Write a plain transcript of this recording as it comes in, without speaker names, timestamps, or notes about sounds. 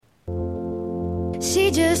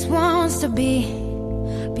She just wants to be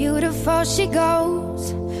beautiful. She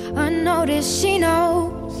goes unnoticed. She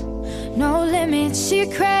knows no limits. She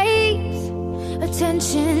craves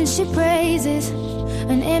attention. She praises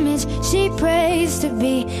an image she prays to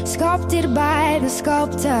be sculpted by the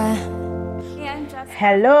sculptor.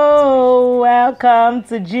 Hello, welcome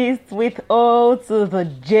to Gist with O to the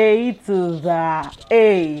J to the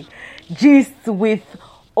A. Gist with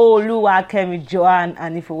Oluwakemi Joanne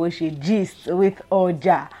and Ifowoshe. Gist with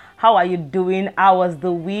Oja. How are you doing? How was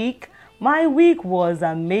the week? My week was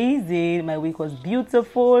amazing. My week was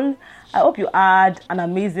beautiful. I hope you had an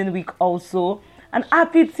amazing week also. And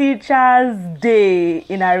happy Teachers Day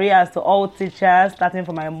in arrears to all teachers, starting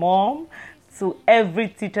from my mom to every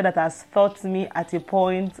teacher that has taught me at a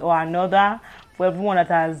point or another, for everyone that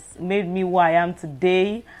has made me who I am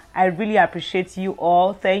today. I really appreciate you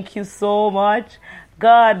all. Thank you so much.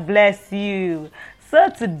 God bless you. So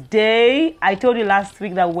today, I told you last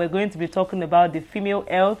week that we're going to be talking about the female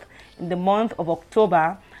health in the month of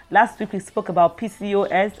October. Last week we spoke about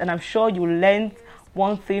PCOS, and I'm sure you learned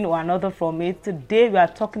one thing or another from it. Today we are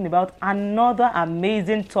talking about another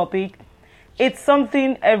amazing topic. It's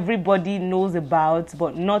something everybody knows about,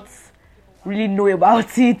 but not really know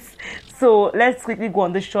about it. So let's quickly go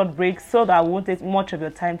on this short break so that I won't take much of your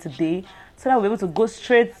time today, so that we're able to go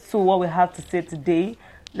straight to what we have to say today.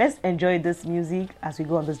 Let's enjoy this music as we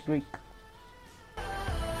go on this break.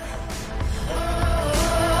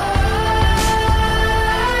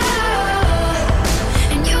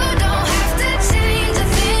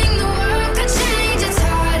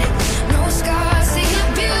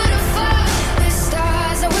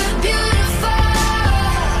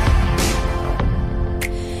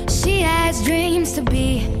 Dreams to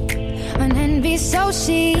be an envy, so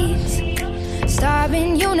she's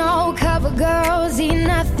starving, cover girls eat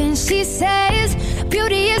nothing. She says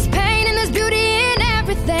beauty is pain and there's beauty in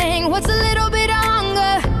everything. What's a little bit of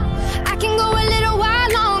hunger? I can go a little while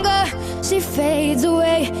longer. She fades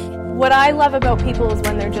away. What I love about people is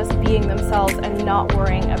when they're just being themselves and not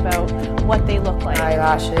worrying about what they look like.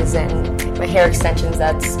 Eyelashes and my hair extensions,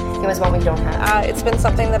 it was one we don't have. It's been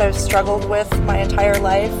something that I've struggled with my entire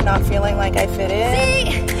life, not feeling like I fit in. See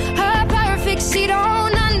her perfect, she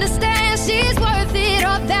don't understand she's worth it.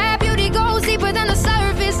 All that beauty goes deeper than the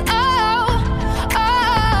surface. Oh.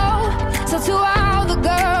 So to all the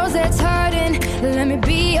girls that's hurting, let me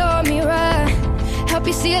be your mirror, help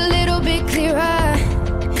you see a little bit clearer,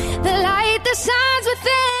 the light that shines within.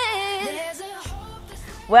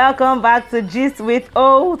 Welcome back to Gist with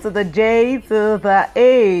O to the J to the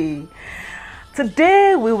A.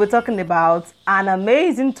 Today we were talking about an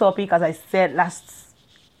amazing topic, as I said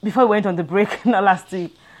before we went on the break, not last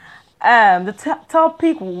week. The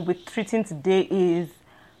topic we'll be treating today is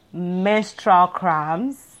menstrual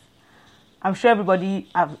cramps. I'm sure everybody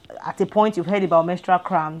at a point you've heard about menstrual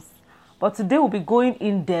cramps, but today we'll be going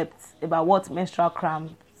in depth about what menstrual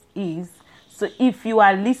cramps is. So if you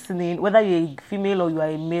are listening, whether you're a female or you are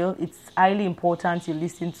a male, it's highly important you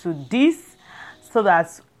listen to this, so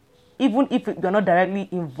that even if you're not directly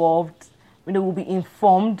involved, we will be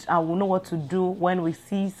informed and we'll know what to do when we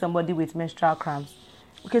see somebody with menstrual cramps.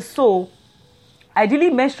 Okay, so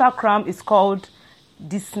ideally menstrual cramp is called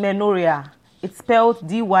dysmenorrhea. It's spelled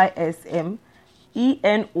Dysmenorrhea,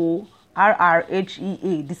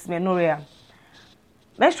 dysmenorrhea.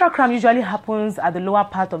 Menstrual cramp usually happens at the lower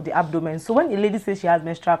part of the abdomen. So when a lady says she has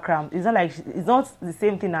menstrual cramp, it's not the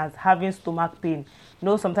same thing as having stomach pain.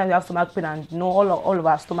 Sometimes we have stomach pain and all of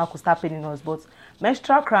our stomach will start paining us. But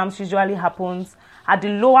menstrual cramps usually happens at the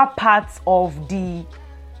lower part of the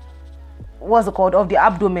of the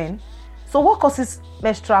abdomen. So what causes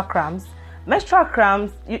menstrual cramps? Menstrual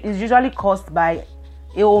cramps is usually caused by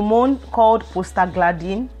a hormone called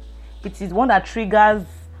prostaglandin. It is one that triggers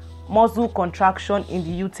muscle contraction in the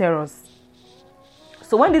uterus.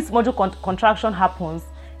 So when this muscle contraction happens,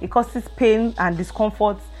 it causes pain and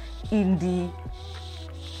discomfort in the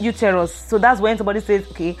uterus. So that's when somebody says,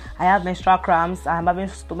 okay, I have menstrual cramps, I'm having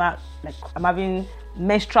I'm having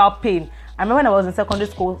menstrual pain. I remember when I was in secondary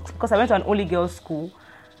school, because I went to an only girls school,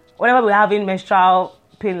 whenever we were having menstrual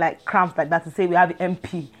pain, like cramps like that, to say we have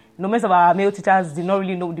MP. Most of our male teachers did not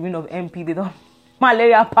really know the meaning of MP. They don't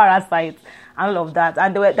malaria parasites and all of that.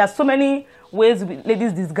 And there's so many ways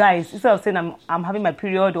ladies disguise. Instead of saying I'm having my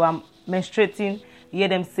period or I'm menstruating, you hear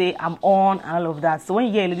them say I'm on and all of that. So when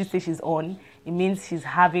you hear a lady say she's on, it means she's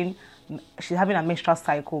having a menstrual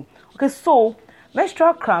cycle. Okay, so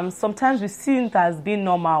menstrual cramps, sometimes we see it as being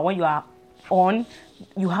normal. When you are on,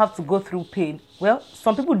 you have to go through pain. Well,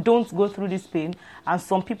 some people don't go through this pain, and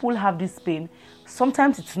some people have this pain.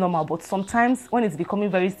 Sometimes it's normal, but sometimes when it's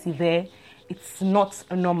becoming very severe, it's not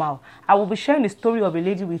normal. I will be sharing the story of a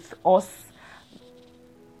lady with us,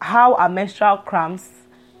 how her menstrual cramps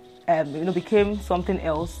became something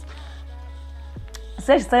else.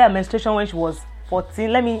 Said she started her menstruation when she was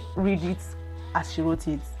 14. Let me read it as she wrote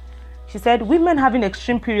it. She said, women having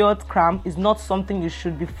extreme period cramp is not something you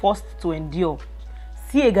should be forced to endure.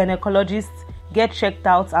 See a gynecologist, get checked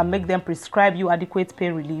out, and make them prescribe you adequate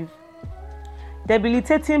pain relief.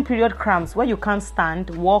 Debilitating period cramps where you can't stand,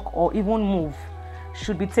 walk, or even move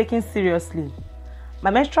should be taken seriously. My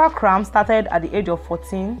menstrual cramp started at the age of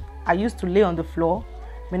 14. I used to lay on the floor,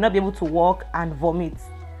 may not be able to walk, and vomit.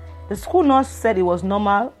 The school nurse said it was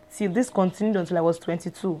normal till this continued until I was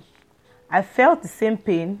 22. I felt the same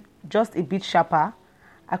pain, just a bit sharper.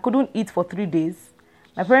 I couldn't eat for 3 days.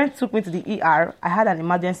 My parents took me to the ER. I had an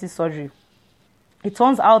emergency surgery. It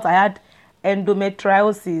turns out I had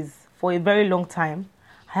endometriosis for a very long time.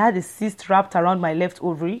 I had a cyst wrapped around my left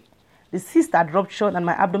ovary. The cyst had ruptured and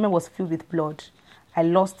my abdomen was filled with blood. I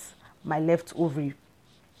lost my left ovary.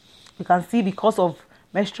 You can see because of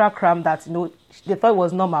menstrual cramp that they thought it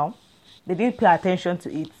was normal. They didn't pay attention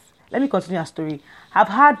to it. Let me continue our story. I've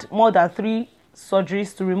had more than 3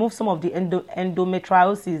 surgeries to remove some of the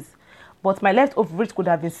endometriosis, but my left ovary could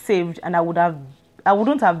have been saved, and I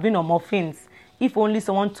wouldn't have been on morphines if only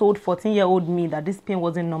someone told 14-year-old me that this pain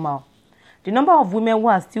wasn't normal. The number of women who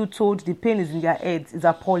are still told the pain is in their heads is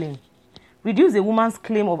appalling. Reducing a woman's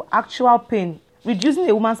pain of actual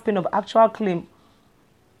claim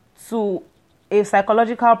to a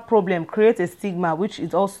psychological problem creates a stigma, which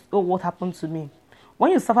is also what happened to me.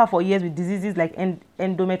 When you suffer for years with diseases like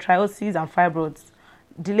endometriosis and fibroids,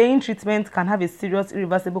 delaying treatment can have a serious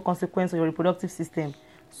irreversible consequence on your reproductive system.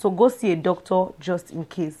 So go see a doctor just in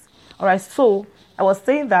case. Alright, so I was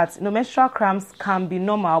saying that menstrual cramps can be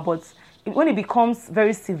normal, but when it becomes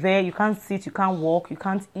very severe, you can't sit, you can't walk, you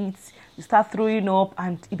can't eat, you start throwing up,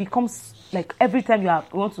 and it becomes like every time you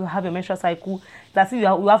want to have a menstrual cycle, that's if you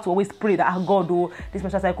have to always pray that, God, this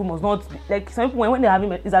menstrual cycle must not, like some people when they're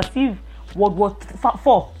having it, it's as if World War IV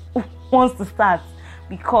wants to start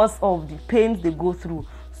because of the pains they go through.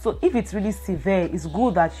 So if it's really severe, it's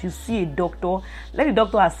good that you see a doctor. Let the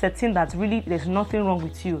doctor ascertain that really there's nothing wrong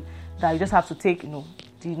with you, that you just have to take, the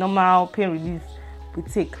normal pain relief we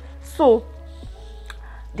take. So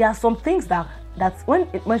there are some things that when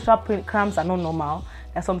menstrual cramps are not normal,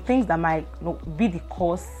 there are some things that might be the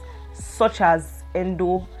cause, such as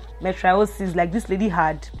endometriosis, like this lady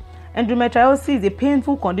had. Endometriosis is a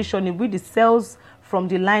painful condition in which the cells from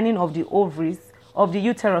the lining of the ovaries, of the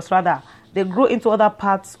uterus rather, they grow into other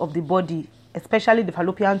parts of the body, especially the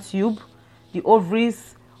fallopian tube, the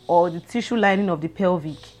ovaries, or the tissue lining of the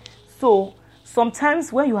pelvic. So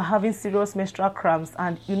sometimes when you are having serious menstrual cramps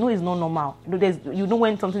and it's not normal,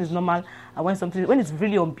 when something is normal and when it's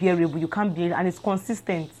really unbearable, you can't bear it, and it's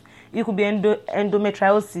consistent. It could be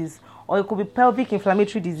endometriosis, or it could be pelvic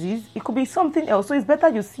inflammatory disease. It could be something else. So it's better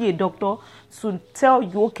you see a doctor to tell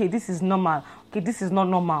you, okay, this is normal, okay, this is not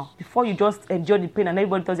normal, before you just endure the pain and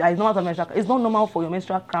everybody tells you, it's normal for menstrual cramp. It's not normal for your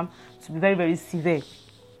menstrual cramp to be very, very severe.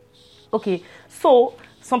 Okay, so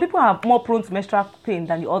some people are more prone to menstrual pain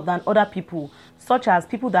than other people, such as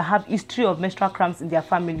people that have history of menstrual cramps in their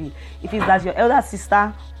family. If it's that your elder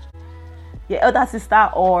sister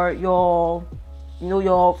or your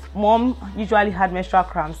mom usually had menstrual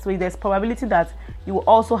cramps, so there's probability that you will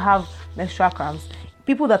also have menstrual cramps.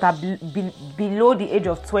 People that are below the age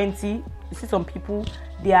of 20, you see some people,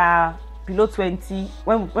 they are below 20.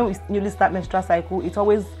 When we newly start menstrual cycle, it's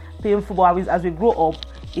always painful, but as we grow up,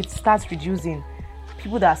 it starts reducing.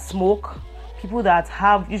 People that smoke, people that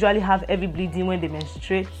usually have heavy bleeding when they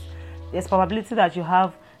menstruate, there's probability that you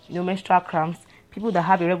have menstrual cramps. People that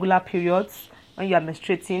have irregular periods, when you are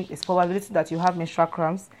menstruating, there's probability that you have menstrual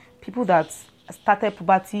cramps. People that started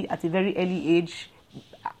puberty at a very early age,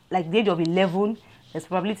 like the age of 11, there's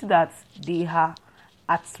probability that they are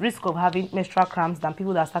at risk of having menstrual cramps than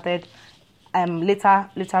people that started later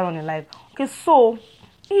on in life. Okay, so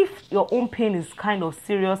if your own pain is kind of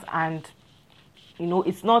serious and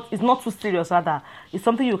it's not too serious, rather it's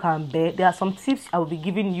something you can bear, there are some tips I will be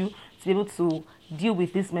giving you to be able to deal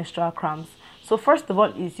with these menstrual cramps. So first of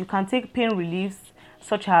all is you can take pain reliefs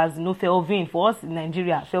such as Felvin. For us in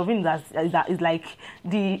Nigeria, Felvin is like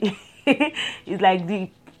the is like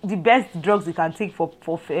the best drugs you can take for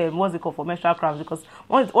menstrual cramps, because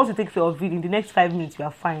once you take Felvin, in the next 5 minutes you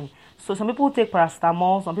are fine. So some people take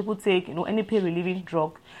paracetamol, some people take any pain relieving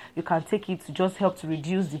drug. You can take it to just help to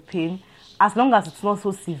reduce the pain, as long as it's not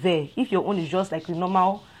so severe. If your own is just like the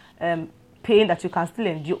normal pain that you can still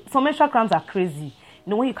endure. Some menstrual cramps are crazy.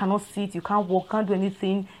 when you cannot sit, you can't walk, can't do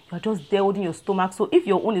anything, you're just there holding your stomach. So if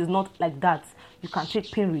your own is not like that, you can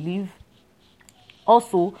take pain relief.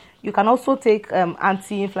 Also, you can also take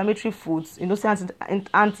anti-inflammatory foods.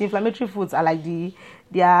 Anti-inflammatory foods are like the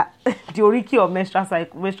oriki of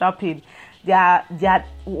menstrual pain. They are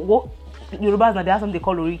what Yorubas now, they have something they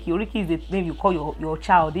call oriki. Oriki is the name you call your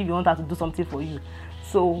child if you want her to do something for you.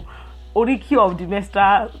 So oriki of the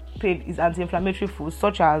menstrual pain is anti-inflammatory foods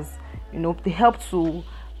such as, they help to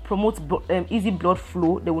promote easy blood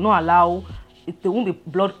flow. They will not allow there won't be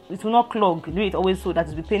blood, it will not clog. It always so that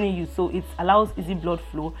it will be paining you. So it allows easy blood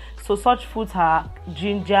flow. So such foods are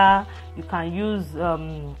ginger. You can use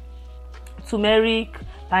turmeric,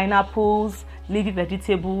 pineapples, leafy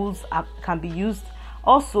vegetables can be used.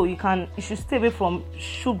 Also, you should stay away from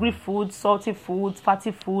sugary foods, salty foods,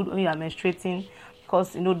 fatty food when you are menstruating,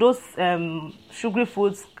 because those sugary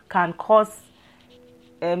foods can cause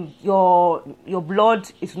your blood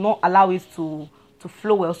is not allow it to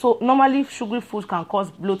flow well. So normally sugary foods can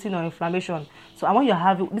cause bloating or inflammation. So when you're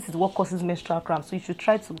having, this is what causes menstrual cramps. So you should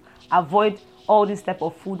try to avoid all this type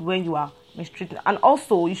of food when you are menstruating. And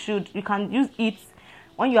also you can use it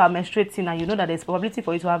when you are menstruating and you know that there's probability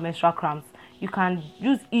for you to have menstrual cramps. You can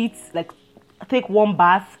use it like take warm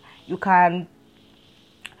bath.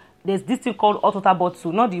 There's this thing called hot water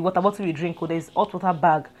bottle, not the water bottle you drink. There's hot water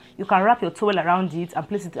bag. You can wrap your towel around it and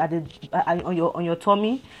place it on your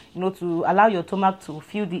tummy, to allow your stomach to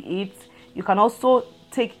feel the heat. You can also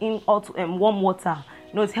take in warm water.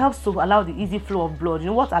 It helps to allow the easy flow of blood.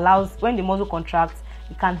 What allows when the muscle contracts,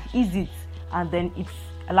 you can ease it, and then it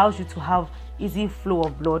allows you to have easy flow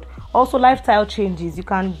of blood. Also, lifestyle changes. You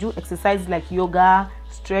can do exercises like yoga,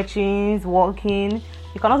 stretching, walking.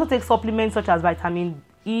 You can also take supplements such as vitamin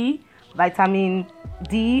E, vitamin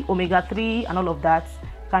D, omega-3, and all of that.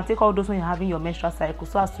 You can take all those when you're having your menstrual cycle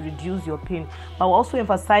so as to reduce your pain. But we'll also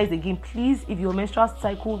emphasize again, please, if your menstrual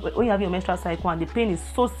cycle, when you have your menstrual cycle and the pain is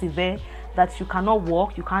so severe that you cannot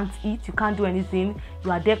walk, you can't eat, you can't do anything,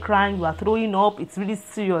 you are there crying, you are throwing up, it's really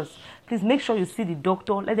serious, please make sure you see the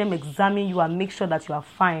doctor, let them examine you and make sure that you are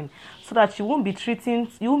fine, so that you won't be thinking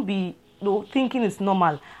it's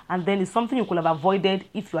normal, and then it's something you could have avoided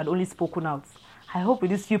if you had only spoken out. I hope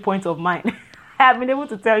with these few points of mine, I have been able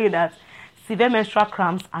to tell you that severe menstrual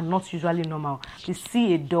cramps are not usually normal. Please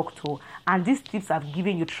see a doctor, and these tips I've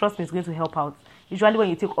given you, trust me, it's going to help out. Usually when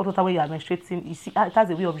you take hot water when you are menstruating, you see it has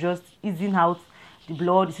a way of just easing out the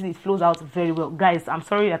blood. You see it flows out very well. Guys, I'm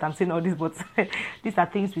sorry that I'm saying all this, but these are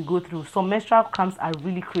things we go through. Some menstrual cramps are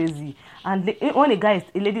really crazy, and when a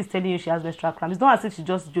lady is telling you she has menstrual cramps, it's not as if she's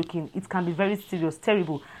just joking. It can be very serious,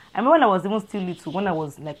 terrible. I remember when I was even still little, when I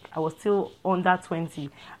was still under 20,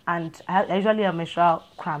 and I usually have menstrual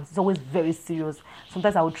cramps. It's always very serious.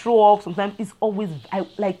 Sometimes I would throw up. Sometimes it's always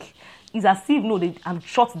it's as if I'm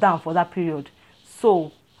shut down for that period.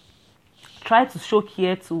 So try to show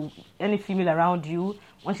care to any female around you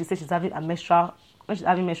when she says she's having menstrual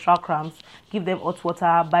cramps. Give them hot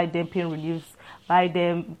water, buy them pain reliefs, buy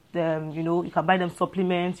them you can buy them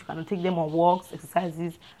supplements, you can take them on walks,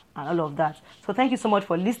 exercises, and all of that. So thank you so much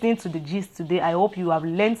for listening to the gist today. I hope you have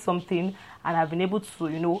learned something and have been able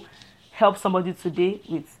to help somebody today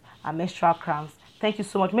with menstrual cramps. Thank you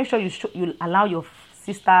so much. Make sure you allow your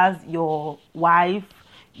sisters, your wife,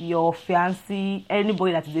 your fiancé,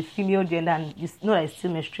 anybody that is a female gender and you know that is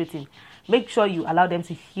still menstruating, make sure you allow them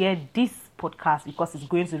to hear this podcast, because it's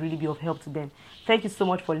going to really be of help to them. Thank you so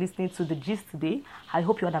much for listening to the gist today. I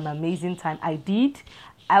hope you had an amazing time. I did.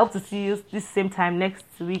 I hope to see you this same time next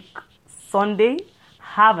week, Sunday.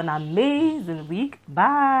 Have an amazing week.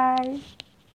 Bye.